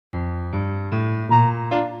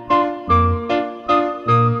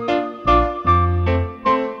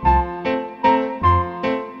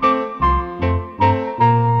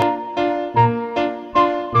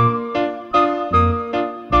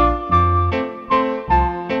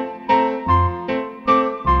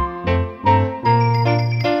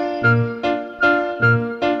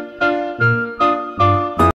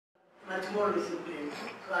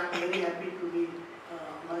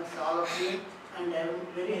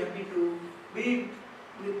happy to be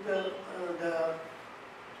with the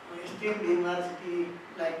esteemed university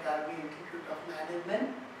like Rvim Institute of Management.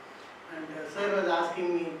 And sir was asking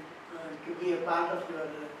me to be a part of your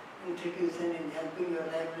institution in helping your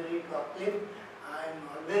library to uplift. I am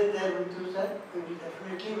always there with you, sir. We will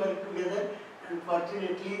definitely work together. And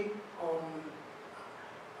fortunately,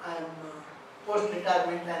 I am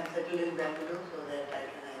post-retirement and settled in Bangalore, so that I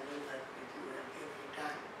can work with you every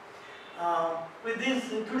time. With this,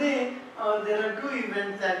 today there are two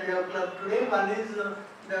events that we have clubbed today. One is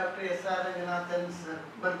Dr. S.R. Ranganathan's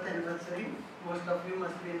birth anniversary. Most of you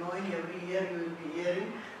must be knowing, every year you will be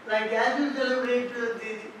hearing. Like as you celebrate the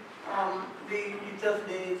Teachers'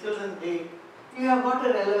 Day, Children's Day, you have got a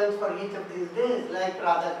relevance for each of these days, like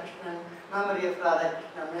Radhakrishnan, memory of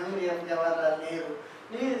Radhakrishnan, memory of Jawaharlal Nehru.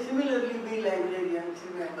 Similarly, we librarians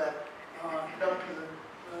remember Dr.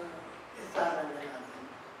 S.R. Ranganathan.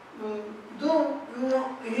 Though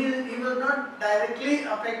he was not directly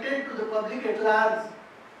affected to the public at large,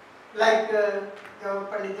 like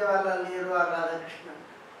Pandit Jawaharlal Nehru or Radhakrishnan.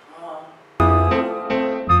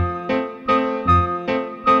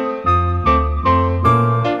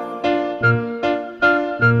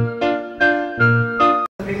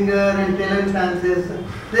 Finger and Taylor Francis,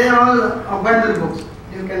 they are all bundle books.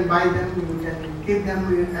 You can buy them, you can keep them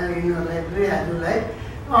in your library as you like.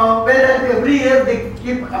 Whereas every year they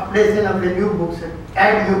keep updation of the new books,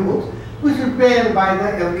 add new books. We should pay and buy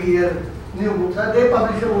every year new books. They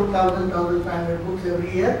publish about 1,500 books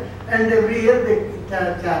every year, and every year they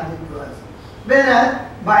charge it to us. Whereas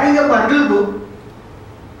buying a bundle book,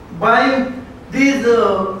 buying these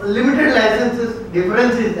limited licenses,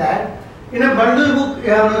 difference is that in a bundle book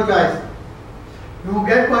you have no choice. You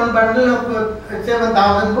get one bundle of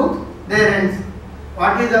 7,000 books, there ends.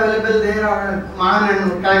 What is available there or man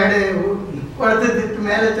and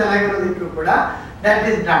that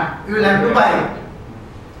is done. You will have to buy it.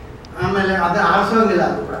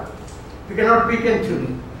 You cannot pick and choose.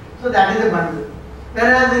 So that is a bundle.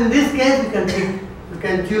 Whereas in this case you can pick, you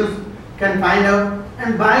can choose, you can find out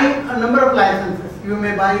and buy a number of licenses. You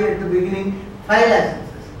may buy at the beginning 5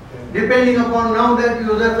 licenses. Depending upon now that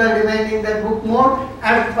users are demanding that book more,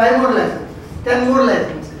 add 5 more licenses, 10 more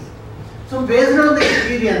licenses. So based on the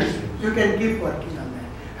experience, you can keep working on that.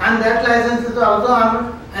 And that license is also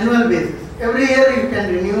on annual basis. Every year you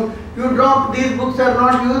can renew. You drop, these books are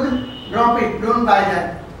not used, drop it, don't buy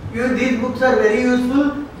that. These books are very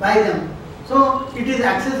useful, buy them. So it is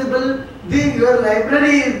accessible, your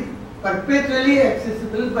library is perpetually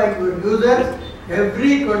accessible by your users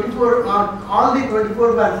every 24 or all the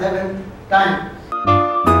 24/7 time.